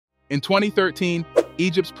In 2013,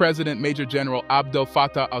 Egypt's President Major General Abdel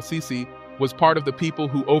Fattah Al-Sisi was part of the people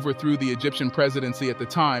who overthrew the Egyptian presidency at the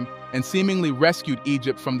time and seemingly rescued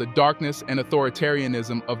Egypt from the darkness and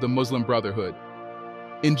authoritarianism of the Muslim Brotherhood.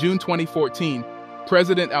 In June 2014,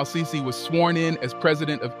 President Al-Sisi was sworn in as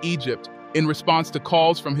President of Egypt in response to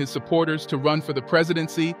calls from his supporters to run for the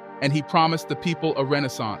presidency, and he promised the people a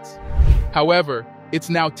renaissance. However, it's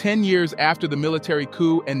now 10 years after the military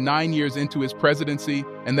coup and 9 years into his presidency,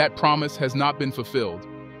 and that promise has not been fulfilled.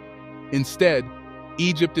 Instead,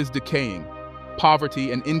 Egypt is decaying.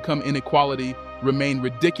 Poverty and income inequality remain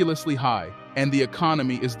ridiculously high, and the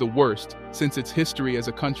economy is the worst since its history as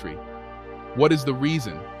a country. What is the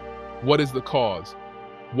reason? What is the cause?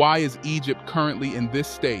 Why is Egypt currently in this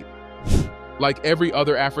state? Like every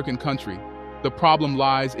other African country, the problem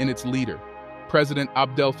lies in its leader, President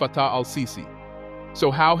Abdel Fattah Al-Sisi. So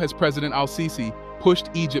how has President Al-Sisi pushed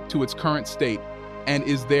Egypt to its current state, and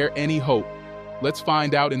is there any hope? Let's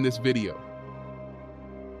find out in this video.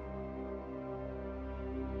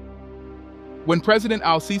 When President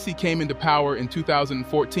Al-Sisi came into power in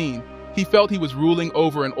 2014, he felt he was ruling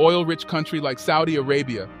over an oil-rich country like Saudi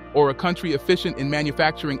Arabia or a country efficient in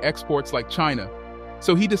manufacturing exports like China,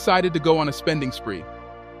 so he decided to go on a spending spree.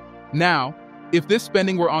 Now, if this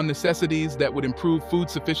spending were on necessities that would improve food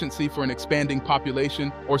sufficiency for an expanding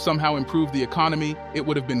population or somehow improve the economy, it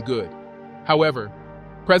would have been good. However,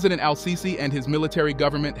 President Al-Sisi and his military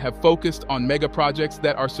government have focused on mega projects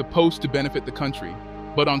that are supposed to benefit the country,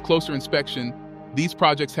 but on closer inspection, these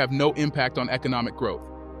projects have no impact on economic growth.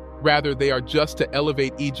 Rather, they are just to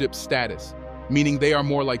elevate Egypt's status, meaning they are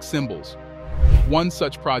more like symbols. One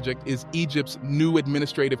such project is Egypt's new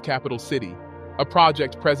administrative capital city, a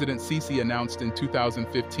project President Sisi announced in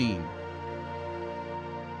 2015.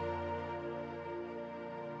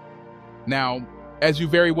 Now, as you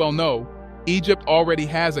very well know, Egypt already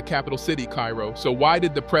has a capital city, Cairo, so why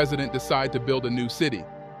did the president decide to build a new city?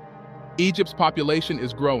 Egypt's population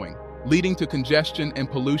is growing, leading to congestion and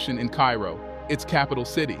pollution in Cairo, its capital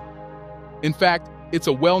city. In fact, it's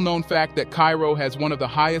a well-known fact that Cairo has one of the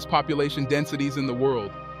highest population densities in the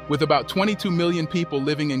world, with about 22 million people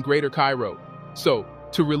living in Greater Cairo. So,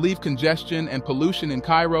 to relieve congestion and pollution in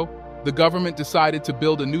Cairo, the government decided to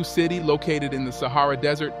build a new city located in the Sahara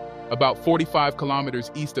Desert, about 45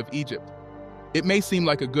 kilometers east of Egypt. It may seem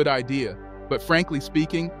like a good idea, but frankly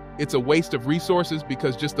speaking, it's a waste of resources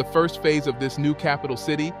because just the first phase of this new capital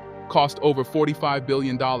city cost over $45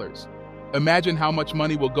 billion. Imagine how much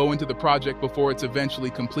money will go into the project before it's eventually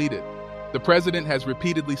completed. The president has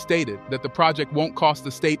repeatedly stated that the project won't cost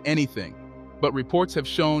the state anything, but reports have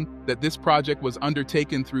shown that this project was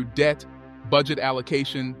undertaken through debt, budget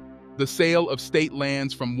allocation, the sale of state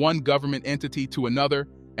lands from one government entity to another,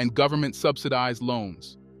 and government-subsidized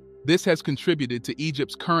loans. This has contributed to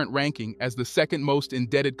Egypt's current ranking as the second most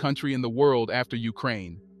indebted country in the world after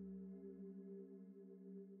Ukraine.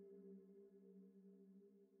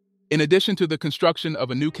 In addition to the construction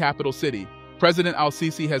of a new capital city, President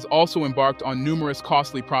Al-Sisi has also embarked on numerous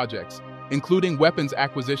costly projects, including weapons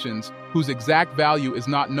acquisitions whose exact value is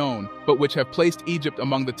not known, but which have placed Egypt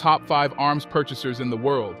among the top 5 arms purchasers in the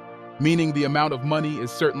world, meaning the amount of money is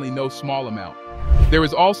certainly no small amount. There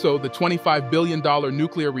is also the $25 billion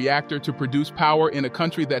nuclear reactor to produce power in a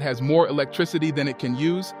country that has more electricity than it can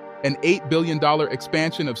use, an $8 billion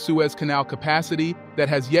expansion of Suez Canal capacity that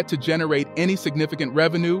has yet to generate any significant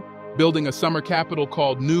revenue, building a summer capital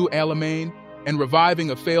called New Alamein, and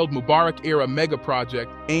reviving a failed Mubarak-era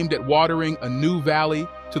mega-project aimed at watering a new valley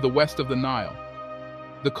to the west of the Nile.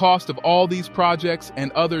 The cost of all these projects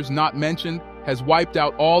and others not mentioned has wiped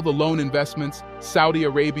out all the loan investments Saudi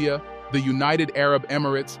Arabia, the United Arab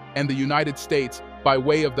Emirates, and the United States, by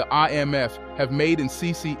way of the IMF, have made in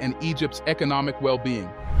Sisi and Egypt's economic well-being.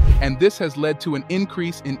 And this has led to an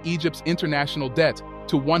increase in Egypt's international debt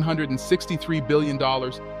to $163 billion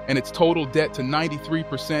and its total debt to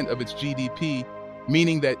 93% of its GDP,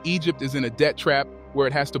 meaning that Egypt is in a debt trap where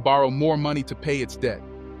it has to borrow more money to pay its debt.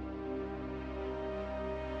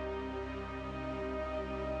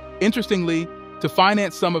 Interestingly, to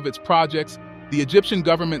finance some of its projects, the Egyptian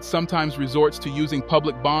government sometimes resorts to using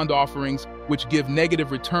public bond offerings which give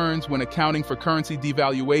negative returns when accounting for currency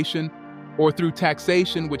devaluation, or through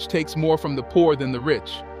taxation which takes more from the poor than the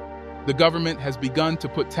rich. The government has begun to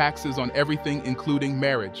put taxes on everything, including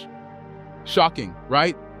marriage. Shocking,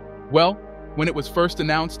 right? Well, when it was first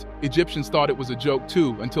announced, Egyptians thought it was a joke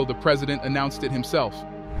too, until the president announced it himself.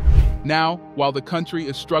 Now, while the country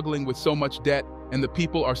is struggling with so much debt and the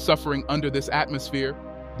people are suffering under this atmosphere,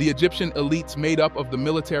 the Egyptian elites made up of the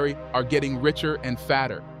military are getting richer and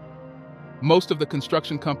fatter. Most of the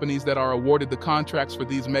construction companies that are awarded the contracts for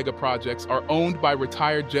these mega projects are owned by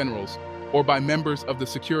retired generals or by members of the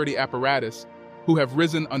security apparatus who have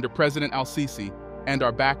risen under President Al-Sisi and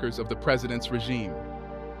are backers of the president's regime.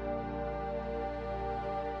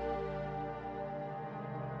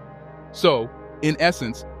 So, in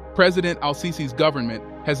essence, President Al-Sisi's government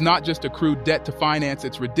has not just accrued debt to finance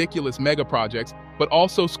its ridiculous mega projects, but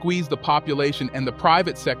also squeezed the population and the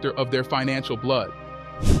private sector of their financial blood.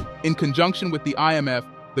 In conjunction with the IMF,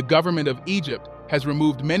 the government of Egypt has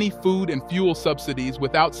removed many food and fuel subsidies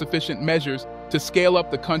without sufficient measures to scale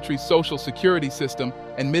up the country's social security system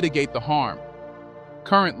and mitigate the harm.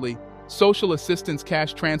 Currently, social assistance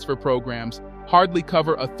cash transfer programs hardly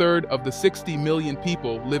cover a third of the 60 million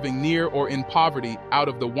people living near or in poverty out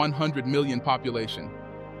of the 100 million population.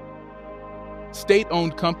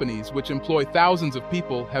 State-owned companies which employ thousands of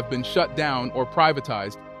people have been shut down or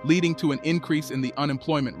privatized, leading to an increase in the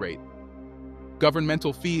unemployment rate.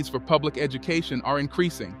 Governmental fees for public education are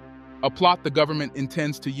increasing, a plot the government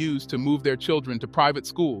intends to use to move their children to private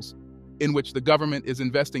schools, in which the government is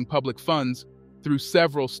investing public funds through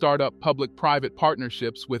several startup public-private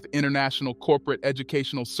partnerships with international corporate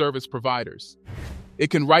educational service providers. It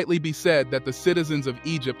can rightly be said that the citizens of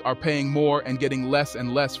Egypt are paying more and getting less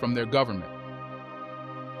and less from their government.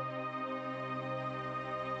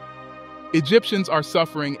 Egyptians are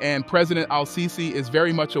suffering, and President Al-Sisi is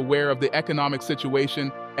very much aware of the economic situation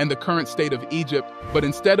and the current state of Egypt, but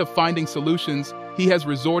instead of finding solutions, he has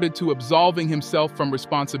resorted to absolving himself from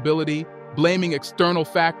responsibility, blaming external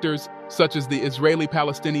factors such as the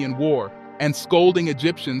Israeli-Palestinian war, and scolding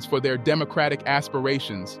Egyptians for their democratic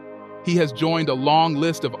aspirations. He has joined a long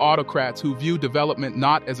list of autocrats who view development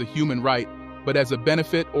not as a human right, but as a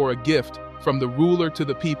benefit or a gift from the ruler to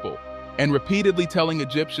the people, and repeatedly telling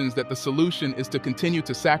Egyptians that the solution is to continue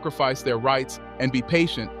to sacrifice their rights and be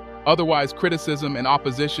patient, otherwise criticism and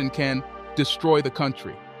opposition can destroy the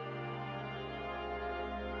country.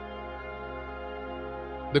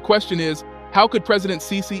 The question is, how could President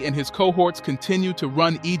Sisi and his cohorts continue to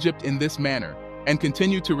run Egypt in this manner and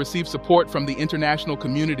continue to receive support from the international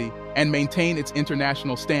community and maintain its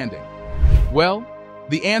international standing? Well,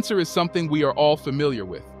 the answer is something we are all familiar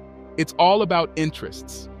with. It's all about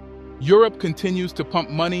interests. Europe continues to pump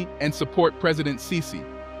money and support President Sisi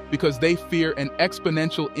because they fear an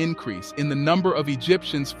exponential increase in the number of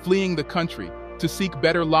Egyptians fleeing the country to seek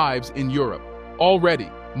better lives in Europe. Already,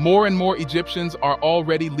 more and more Egyptians are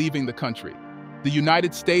already leaving the country. The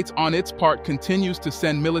United States, on its part, continues to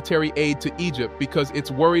send military aid to Egypt because it's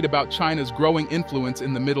worried about China's growing influence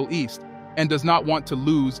in the Middle East and does not want to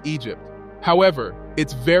lose Egypt. However,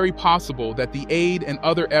 it's very possible that the aid and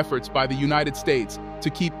other efforts by the United States to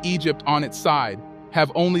keep Egypt on its side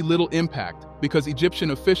have only little impact because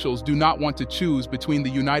Egyptian officials do not want to choose between the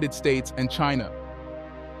United States and China.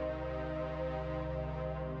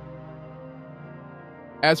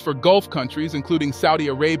 As for Gulf countries, including Saudi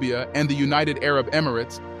Arabia and the United Arab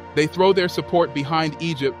Emirates, they throw their support behind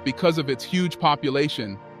Egypt because of its huge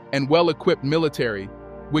population and well-equipped military,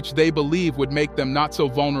 which they believe would make them not so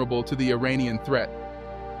vulnerable to the Iranian threat.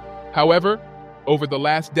 However, over the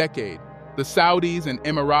last decade, the Saudis and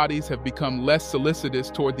Emiratis have become less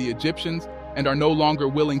solicitous toward the Egyptians and are no longer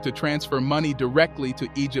willing to transfer money directly to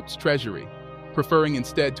Egypt's treasury, preferring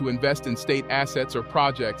instead to invest in state assets or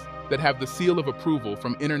projects that have the seal of approval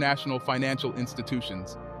from international financial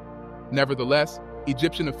institutions. Nevertheless,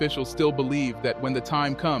 Egyptian officials still believe that when the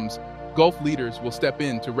time comes, Gulf leaders will step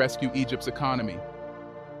in to rescue Egypt's economy.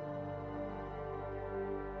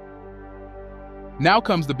 Now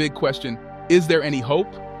comes the big question, is there any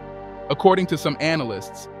hope? According to some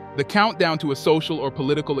analysts, the countdown to a social or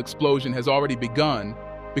political explosion has already begun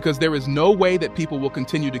because there is no way that people will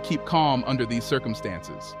continue to keep calm under these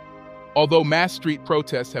circumstances. Although mass street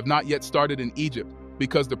protests have not yet started in Egypt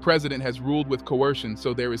because the president has ruled with coercion,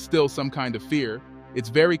 so there is still some kind of fear, it's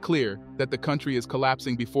very clear that the country is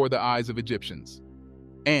collapsing before the eyes of Egyptians.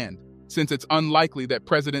 And, since it's unlikely that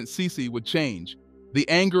President Sisi would change, the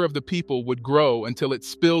anger of the people would grow until it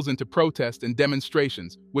spills into protest and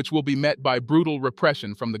demonstrations, which will be met by brutal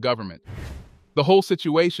repression from the government. The whole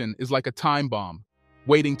situation is like a time bomb,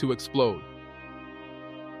 waiting to explode.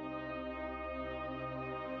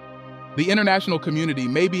 The international community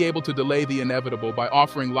may be able to delay the inevitable by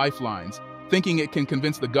offering lifelines, thinking it can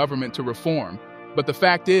convince the government to reform, but the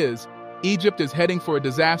fact is, Egypt is heading for a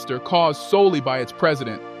disaster caused solely by its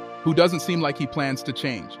president, who doesn't seem like he plans to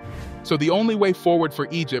change. So the only way forward for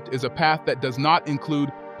Egypt is a path that does not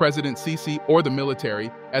include President Sisi or the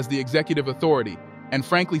military as the executive authority, and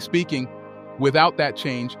frankly speaking, without that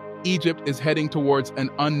change, Egypt is heading towards an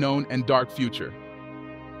unknown and dark future.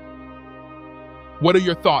 What are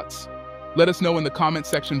your thoughts? Let us know in the comment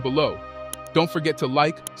section below. Don't forget to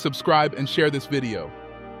like, subscribe, and share this video.